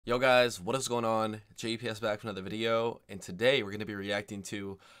Yo guys, what is going on? ItsJps back with another video, and today we're going to be reacting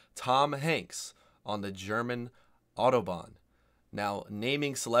to Tom Hanks on the German Autobahn. Now,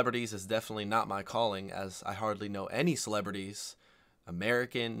 naming celebrities is definitely not my calling, as I hardly know any celebrities,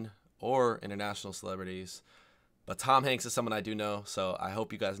 American or international celebrities, but Tom Hanks is someone I do know, so I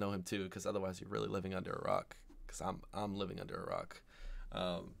hope you guys know him too, because otherwise you're really living under a rock, because I'm living under a rock.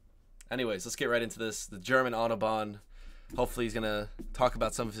 Anyways, let's get right into this. The German Autobahn. Hopefully he's going to talk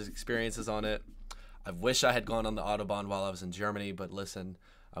about some of his experiences on it. I wish I had gone on the Autobahn while I was in Germany, but listen,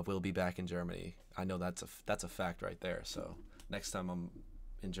 I will be back in Germany. I know that's a fact right there. So next time I'm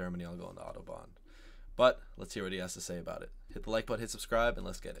in Germany, I'll go on the Autobahn. But let's hear what he has to say about it. Hit the like button, hit subscribe, and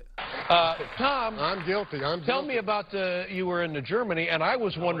let's get it. Tom, I'm guilty. tell me about you were in Germany, and I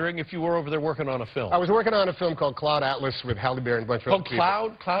was wondering if you were over there working on a film. I was working on a film called Cloud Atlas with Halle Berry and a bunch of other people.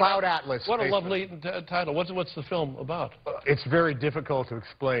 Cloud Atlas. What a lovely title. What's the film about? It's very difficult to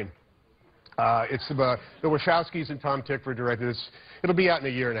explain. It's about the Wachowskis and Tom Tickford directed this. It'll be out in a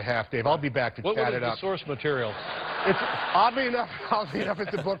year and a half, Dave. I'll be back to chat it up. What was the source material? It's oddly enough,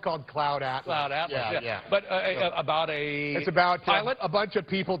 it's a book called Cloud Atlas. Cloud Atlas. Yeah. But about a it's about pilot? A bunch of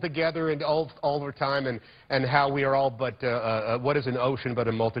people together and all over time, and how we are all but what is an ocean but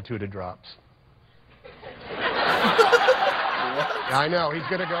a multitude of drops. I know he's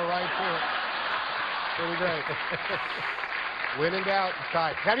going to go right through it. Pretty great. When in doubt,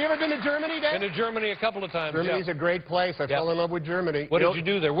 tight. Have you ever been to Germany, Dave? Been to Germany a couple of times. Germany's a great place. I fell in love with Germany. What did you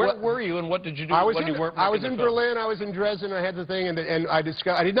do there? Where were you, and what did you do when you weren't? I was in Berlin. I was in Dresden. I had the thing, and I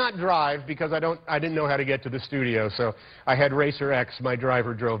did not drive because I didn't know how to get to the studio. So I had Racer X. My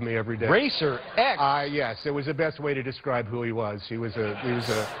driver drove me every day. Racer X. Yes, it was the best way to describe who he was. He was a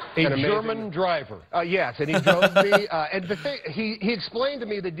German driver. Yes, and he drove me. And the thing, he explained to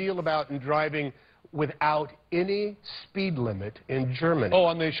me the deal about driving without any speed limit in Germany. Oh,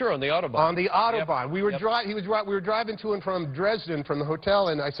 on the Autobahn. On the Autobahn. Yep. We were driving to and from Dresden from the hotel,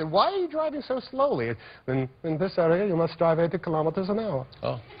 and I said, "Why are you driving so slowly? In this area, you must drive 80 kilometers an hour."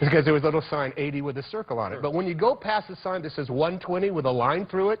 Oh. Because there was a little sign 80 with a circle on it. Sure. But when you go past the sign that says 120 with a line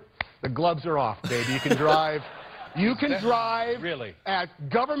through it, the gloves are off, baby. You can drive. You can drive. Really?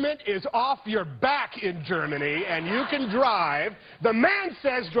 Government is off your back in Germany, and you can drive. The man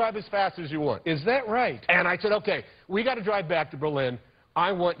says drive as fast as you want. Is that right? And I said, okay, we got to drive back to Berlin.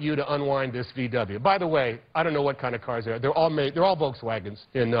 I want you to unwind this VW. By the way, I don't know what kind of cars they are. They're all Volkswagens.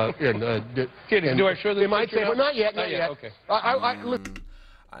 Kidding. Do I show them? They might say, well, not yet. Okay.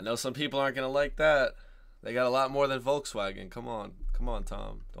 I know some people aren't going to like that. They got a lot more than Volkswagen. Come on,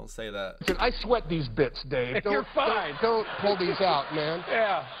 Tom. Don't say that. I sweat these bits, Dave. You're fine. Don't pull these out, man.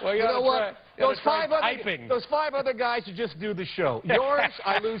 Yeah. Well, you know what? Those five other guys who just do the show. Yours,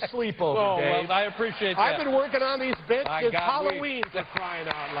 I lose sleep over, Dave. Well, I appreciate that. I've been working on these bits since Halloween. Halloween, for crying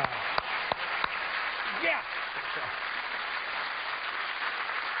out loud. Yeah.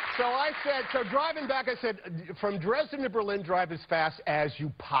 So I said, driving back, I said, from Dresden to Berlin, drive as fast as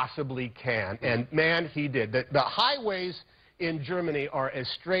you possibly can. And, man, he did. The highways in Germany are as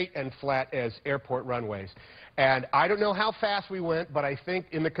straight and flat as airport runways. And I don't know how fast we went, but I think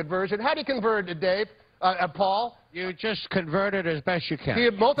in the conversion, how do you convert it, Dave? Paul? You just convert it as best you can. Do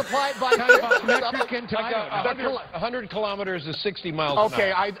you multiply it by 100 kilometers is 60 miles an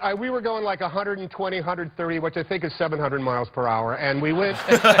hour. Okay, we were going like 120, 130, which I think is 700 miles per hour. And we went,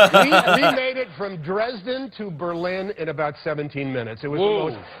 we made it from Dresden to Berlin in about 17 minutes. It was the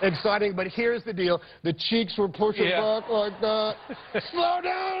most exciting, but here's the deal. The cheeks were pushing back like that. Slow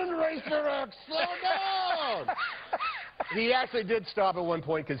down, Racer X, slow down! He actually did stop at one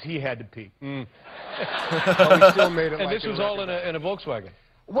point because he had to pee. But we still made it. And this was all in a Volkswagen?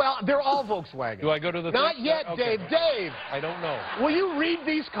 Well, they're all Volkswagen. Do I go to the... Not yet, okay. Dave. I don't know. Will you read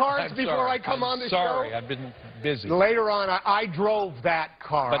these cards before I come on the show? Sorry, I've been busy. Later on, I drove that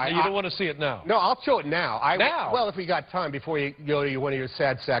car. But you don't want to see it now? No, I'll show it now. Now? Well, if we got time before you go to one of your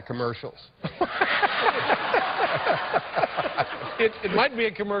sad sack commercials. It might be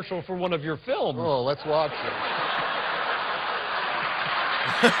a commercial for one of your films. Oh, let's watch it.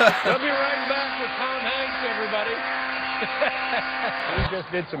 We'll be right back with Tom Hanks, everybody. We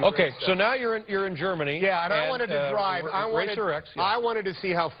just did some okay, so now you're in Germany. Yeah, and I wanted to drive. I wanted to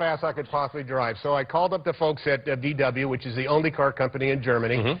see how fast I could possibly drive. So I called up the folks at VW, which is the only car company in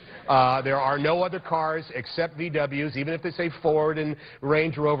Germany. There are no other cars except VWs. Even if they say Ford and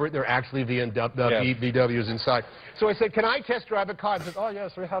Range Rover, they're actually VWs inside. So I said, can I test drive a car? They said, oh,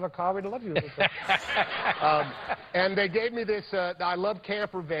 yes, we have a car. We'd love you. And they gave me this, I love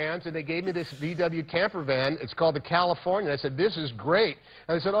camper vans, and they gave me this VW camper van. It's called the California. I said, this is great.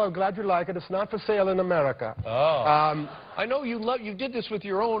 And they said, oh, I'm glad you like it. It's not for sale in America. Oh. I know you did this with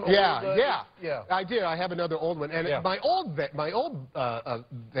your own. Yeah. I did. I have another old one, and Yeah. my old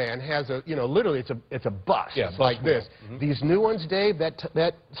van has a, literally it's a bus. Yeah, it's bus like this. wheel. These new ones, Dave,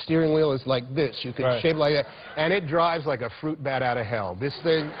 that steering wheel is like this. You can shape it like that, and it drives like a fruit bat out of hell. This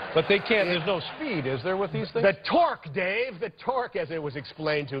thing. But they can't. There's no speed, is there, with these things? The torque, Dave, the torque, as it was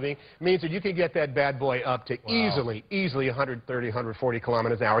explained to me, means that you can get that bad boy up to easily 130, 140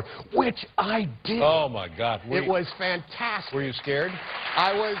 kilometers an hour, which I did. Oh my God! It was fantastic. Were you scared?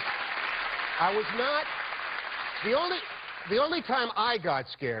 I was not. The only time I got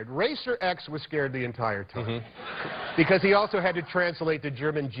scared, Racer X was scared the entire time. Because he also had to translate the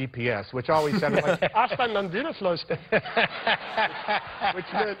German GPS, which always sounded like, which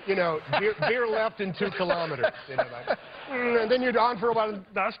meant, veer left in 2 kilometers. And then you're on for a while,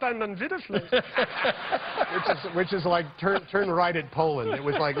 which is like turn right at Poland. It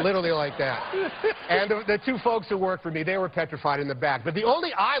was like literally like that. And the two folks who worked for me, they were petrified in the back. But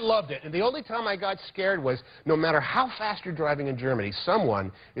I loved it. And the only time I got scared was no matter how fast you're driving in Germany,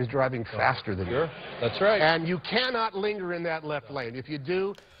 someone is driving faster than you. That's right. And you cannot linger in that left lane. If you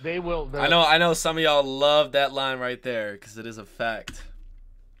do, they will. I know some of y'all love that line right there because it is a fact.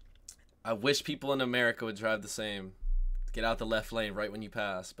 I wish people in America would drive the same. Get out the left lane right when you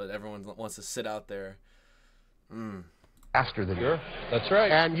pass, but everyone wants to sit out there. Faster than you. That's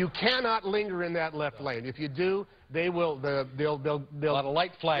right. And you cannot linger in that left lane. If you do, they will. They'll a lot of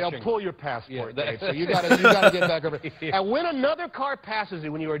light flashing. They'll pull your passport. Yeah, Dave, so you got to get back over. And when another car passes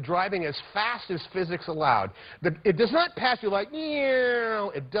you, when you are driving as fast as physics allowed, it does not pass you like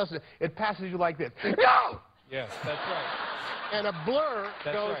it doesn't. It passes you like this. No. Yeah, that's right. And a blur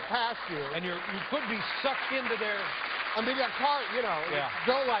goes past you. And you could be sucked into their. I mean, that car,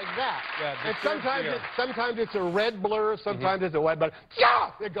 go like that. Yeah, and sometimes it's a red blur, sometimes it's a white, but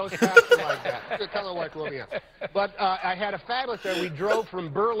it goes faster like that. It's kind of like Romeo. But I had a fabulous day. We drove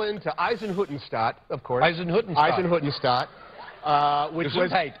from Berlin to Eisenhüttenstadt, of course. Eisenhüttenstadt.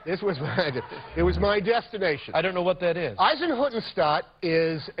 It was my destination. I don't know what that is. Eisenhüttenstadt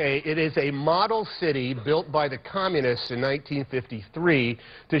is a model city built by the communists in 1953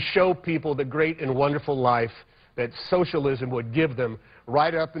 to show people the great and wonderful life that socialism would give them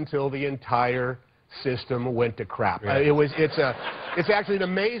right up until the entire system went to crap. Right. It's actually an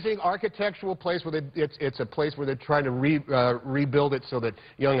amazing architectural place where it's a place where they're trying to rebuild it so that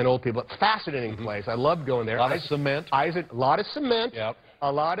young and old people. Fascinating place. I loved going there. A lot of cement. A lot of cement. Yep.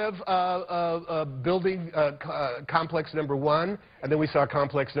 A lot of building complex number 1, and then we saw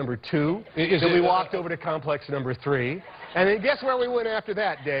complex number 2. Then we walked over to complex number 3. And then guess where we went after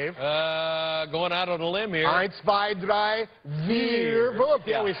that, Dave? Going out on a limb here. 1, 2, 3, 4. Boom.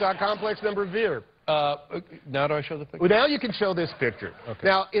 Yeah, we saw complex number 4. Now do I show the picture? Well, now you can show this picture. Okay.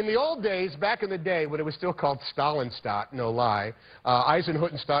 Now, in the old days, back in the day, when it was still called Stalinstadt, no lie,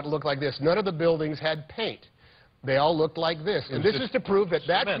 Eisenhüttenstadt looked like this. None of the buildings had paint. They all looked like this. And this is to prove that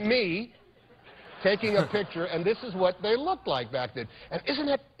that's me taking a picture, and this is what they looked like back then. And isn't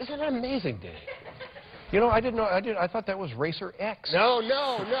that amazing, Dave? I didn't know. I thought that was Racer X. No.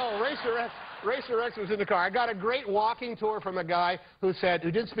 Racer X was in the car. I got a great walking tour from a guy who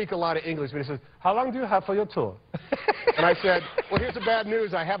didn't speak a lot of English, but he says, "How long do you have for your tour?" And I said, "Well, here's the bad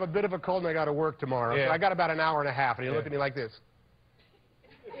news. I have a bit of a cold and I got to work tomorrow. Yeah. So I got about an hour and a half." And he looked at me like this.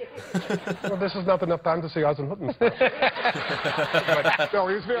 Well, this is not enough time to see Eisenhüttenstadt. No,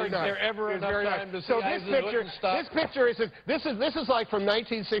 he was very nice. Is there ever enough time to see this picture is this is like from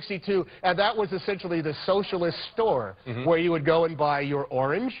 1962, and that was essentially the socialist store where you would go and buy your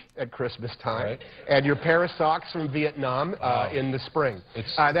orange at Christmas time and your pair of socks from Vietnam in the spring.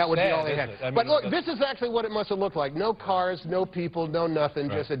 That would be all they had. But look, this is actually what it must have looked like. No cars, no people, no nothing,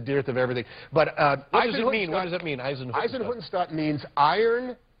 just a dearth of everything. But what does it mean? What does it mean, Eisenhüttenstadt? Eisenhüttenstadt means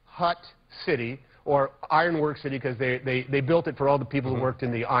Iron Hut City, or Ironwork City, because they built it for all the people who worked in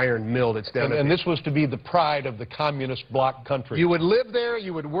the iron mill that's down there. And this was to be the pride of the communist bloc country. You would live there,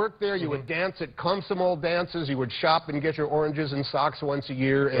 you would work there, you would dance at Komsomol dances, you would shop and get your oranges and socks once a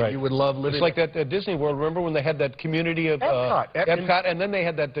year, and you would love living. It's like that at Disney World. Remember when they had that community of Epcot, and then they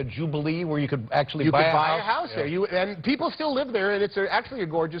had that Jubilee where you could actually buy a house there. And people still live there, and it's actually a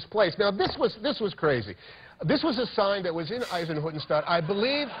gorgeous place. Now, this was crazy. This was a sign that was in Eisenhüttenstadt. I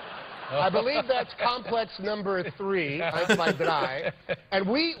believe that's complex number 3, and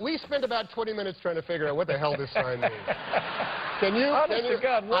we spent about 20 minutes trying to figure out what the hell this sign means. Can you?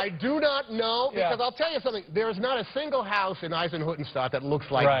 I do not know, because I'll tell you something. There's not a single house in Eisenhüttenstadt that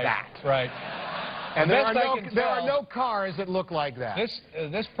looks like that. Right. And there are no cars that look like that.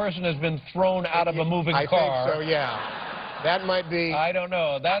 This person has been thrown out of a moving car. I think so, yeah. That might be. I don't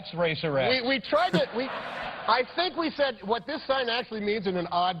know. That's Racer X. We tried to. I think we said what this sign actually means in an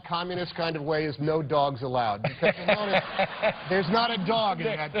odd communist kind of way is no dogs allowed. Because there's not a dog in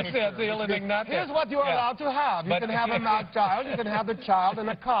that picture. That's the only thing not there. Here's what you're allowed to have. You can have a mad child, you can have the child in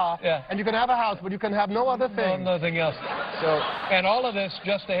a car, and you can have a house, but you can have no other thing. No, nothing else. So, and all of this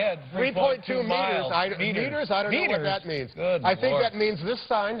just ahead. 3.2 miles. meters. I don't know what that means. Good I think Lord. that means this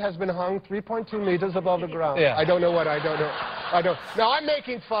sign has been hung 3.2 meters above the ground. Yeah. I don't know what. I don't know. No, I'm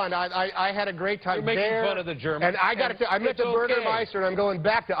making fun. I had a great time. You're making there, fun of the Germans. And I got to. I met the Bürgermeister, and I'm going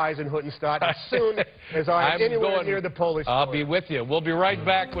back to Eisenhüttenstadt as soon as I'm anywhere near the Polish. I'll be with you. We'll be right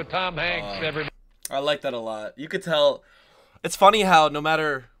back with Tom Hanks. Everybody. I like that a lot. You could tell. It's funny how no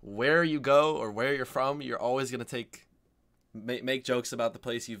matter where you go or where you're from, you're always gonna make jokes about the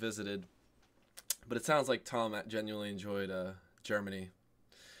place you visited. But it sounds like Tom genuinely enjoyed Germany.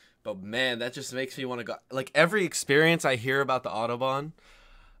 But man, that just makes me want to go. Like every experience I hear about the Autobahn,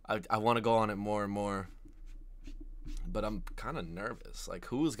 I want to go on it more and more. But I'm kind of nervous. Like,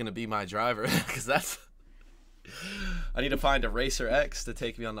 who is gonna be my driver? Because I need to find a Racer X to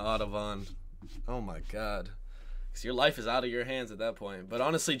take me on the Autobahn. Oh my God. Because your life is out of your hands at that point. But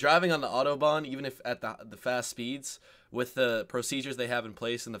honestly, driving on the Autobahn, even if at the fast speeds, with the procedures they have in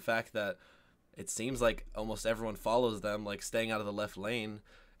place and the fact that it seems like almost everyone follows them, like staying out of the left lane,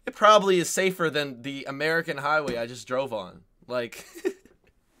 it probably is safer than the American highway I just drove on. Like,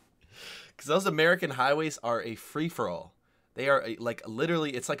 because those American highways are a free-for-all. They are like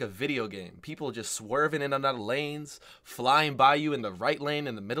literally, it's like a video game. People just swerving in and out of lanes, flying by you in the right lane,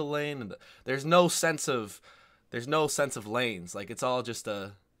 in the middle lane, and there's no sense of lanes. Like it's all just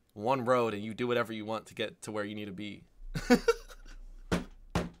a one road, and you do whatever you want to get to where you need to be.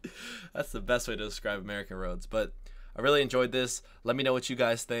 That's the best way to describe American roads. But I really enjoyed this. Let me know what you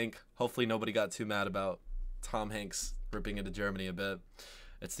guys think. Hopefully nobody got too mad about Tom Hanks ripping into Germany a bit.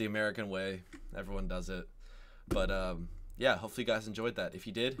 It's the American way. Everyone does it. But yeah, hopefully you guys enjoyed that. If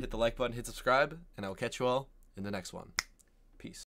you did, hit the like button, hit subscribe, and I will catch you all in the next one. Peace.